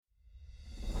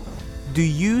Do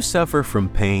you suffer from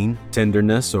pain,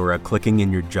 tenderness, or a clicking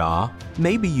in your jaw?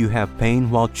 Maybe you have pain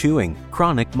while chewing,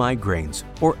 chronic migraines,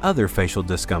 or other facial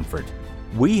discomfort.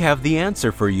 We have the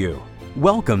answer for you.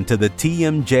 Welcome to the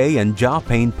TMJ and Jaw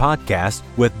Pain Podcast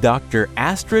with Dr.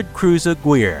 Astrid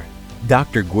Kruse-Guier.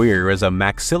 Dr. Guier is a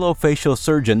maxillofacial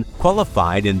surgeon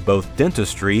qualified in both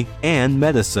dentistry and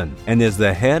medicine and is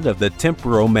the head of the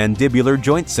Temporomandibular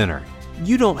Joint Center.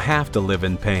 You don't have to live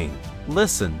in pain.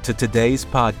 Listen to today's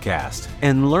podcast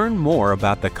and learn more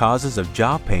about the causes of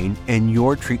jaw pain and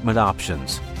your treatment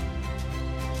options.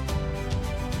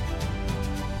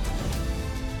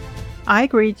 I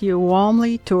greet you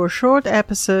warmly to a short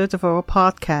episode of our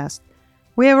podcast.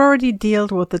 We have already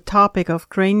dealt with the topic of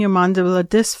craniomandibular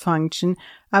dysfunction,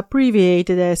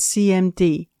 abbreviated as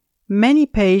CMD. Many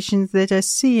patients that I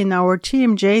see in our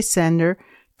TMJ center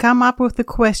come up with the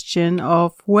question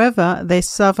of whether they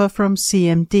suffer from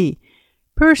CMD.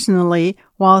 Personally,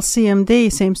 while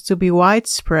CMD seems to be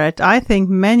widespread, I think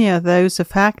many of those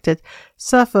affected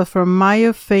suffer from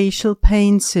myofascial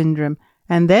pain syndrome,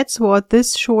 and that's what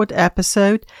this short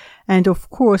episode and of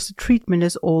course the treatment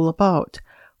is all about.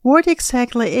 What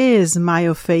exactly is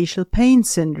myofascial pain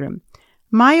syndrome?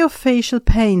 Myofascial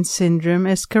pain syndrome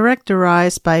is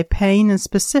characterized by pain in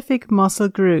specific muscle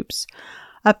groups.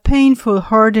 A painful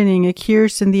hardening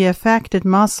occurs in the affected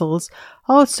muscles,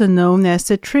 also known as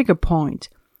the trigger point.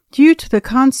 Due to the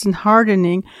constant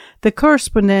hardening, the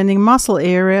corresponding muscle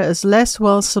area is less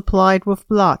well supplied with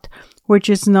blood, which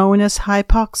is known as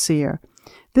hypoxia.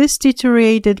 This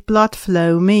deteriorated blood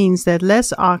flow means that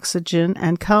less oxygen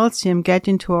and calcium get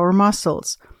into our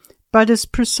muscles, but it's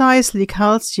precisely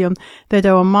calcium that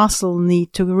our muscles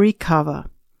need to recover.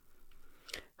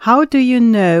 How do you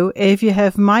know if you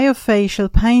have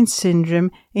myofascial pain syndrome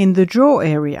in the jaw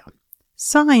area?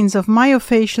 Signs of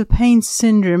myofascial pain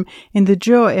syndrome in the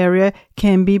jaw area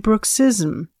can be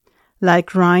bruxism, like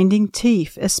grinding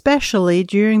teeth, especially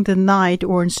during the night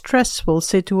or in stressful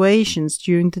situations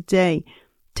during the day,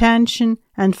 tension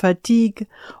and fatigue,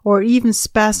 or even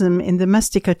spasm in the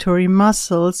masticatory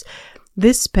muscles.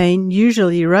 This pain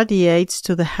usually radiates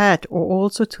to the head or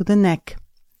also to the neck.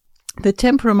 The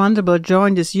temporomandibular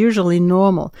joint is usually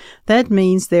normal. That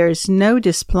means there is no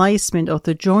displacement of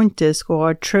the joint disc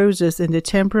or arthrosis in the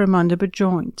temporomandibular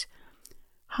joint.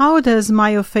 How does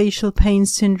myofascial pain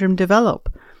syndrome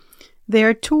develop? There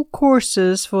are two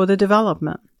courses for the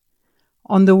development.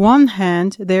 On the one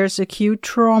hand, there's acute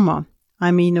trauma,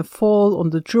 a fall on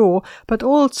the jaw, but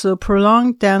also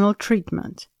prolonged dental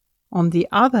treatment. On the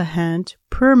other hand,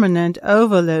 permanent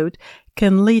overload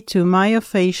can lead to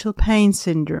myofascial pain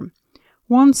syndrome.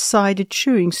 One-sided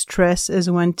chewing stress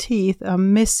is when teeth are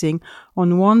missing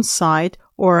on one side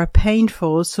or are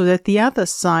painful so that the other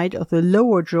side of the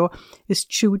lower jaw is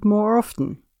chewed more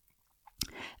often.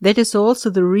 That is also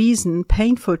the reason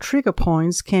painful trigger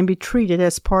points can be treated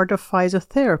as part of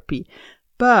physiotherapy.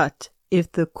 But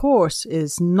if the course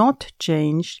is not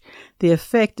changed, the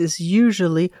effect is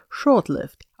usually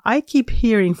short-lived. I keep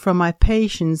hearing from my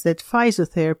patients that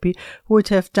physiotherapy would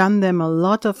have done them a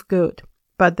lot of good,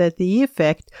 but that the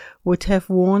effect would have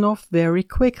worn off very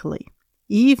quickly.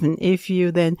 Even if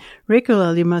you then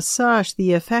regularly massage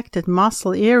the affected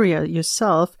muscle area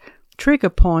yourself,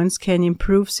 trigger points can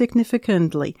improve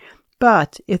significantly,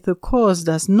 but if the cause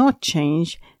does not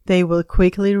change, they will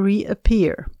quickly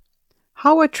reappear.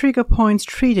 How are trigger points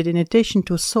treated in addition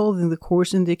to solving the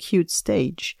course in the acute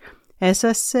stage? As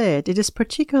I said, it is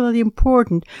particularly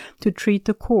important to treat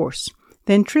the course.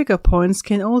 Then trigger points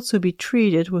can also be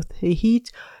treated with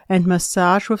heat and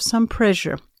massage with some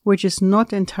pressure, which is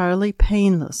not entirely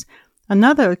painless.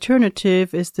 Another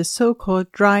alternative is the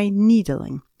so-called dry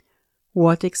needling.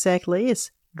 What exactly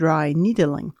is dry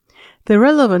needling? The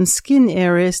relevant skin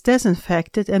area is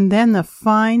disinfected and then a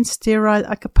fine sterile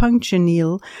acupuncture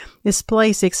needle is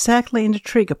placed exactly in the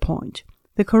trigger point.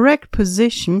 The correct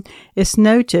position is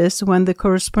noticed when the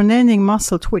corresponding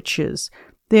muscle twitches.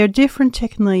 There are different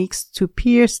techniques to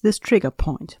pierce this trigger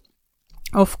point.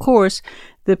 Of course,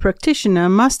 the practitioner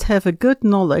must have a good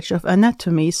knowledge of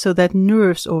anatomy so that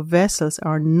nerves or vessels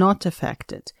are not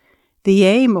affected. The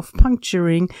aim of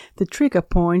puncturing the trigger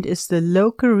point is the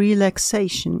local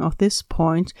relaxation of this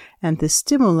point and the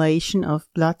stimulation of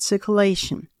blood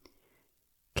circulation.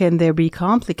 Can there be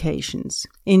complications?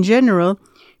 In general,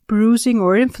 bruising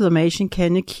or inflammation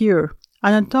can occur.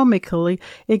 Anatomically,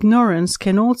 ignorance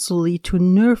can also lead to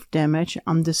nerve damage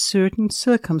under certain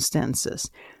circumstances,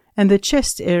 and the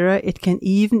chest area it can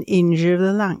even injure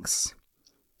the lungs.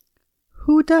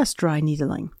 Who does dry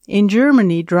needling? In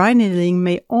Germany, dry needling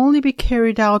may only be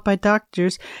carried out by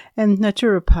doctors and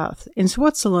naturopaths. In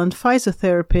Switzerland,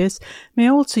 physiotherapists may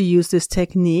also use this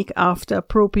technique after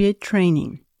appropriate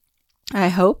training. I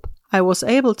hope I was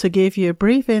able to give you a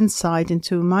brief insight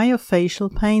into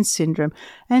myofascial pain syndrome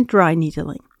and dry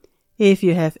needling. If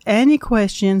you have any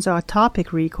questions or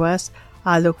topic requests,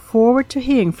 I look forward to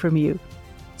hearing from you.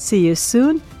 See you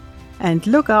soon, and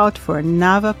look out for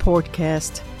another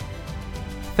podcast.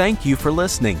 Thank you for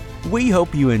listening. We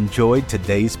hope you enjoyed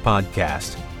today's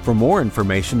podcast. For more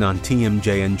information on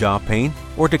TMJ and jaw pain,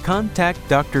 or to contact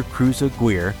Dr. Kruse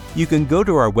Guir, you can go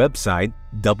to our website,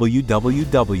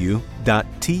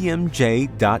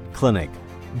 www.tmj.clinic.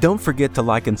 Don't forget to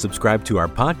like and subscribe to our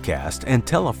podcast and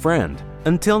tell a friend.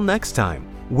 Until next time,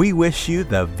 we wish you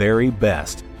the very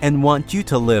best and want you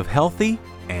to live healthy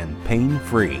and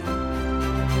pain-free.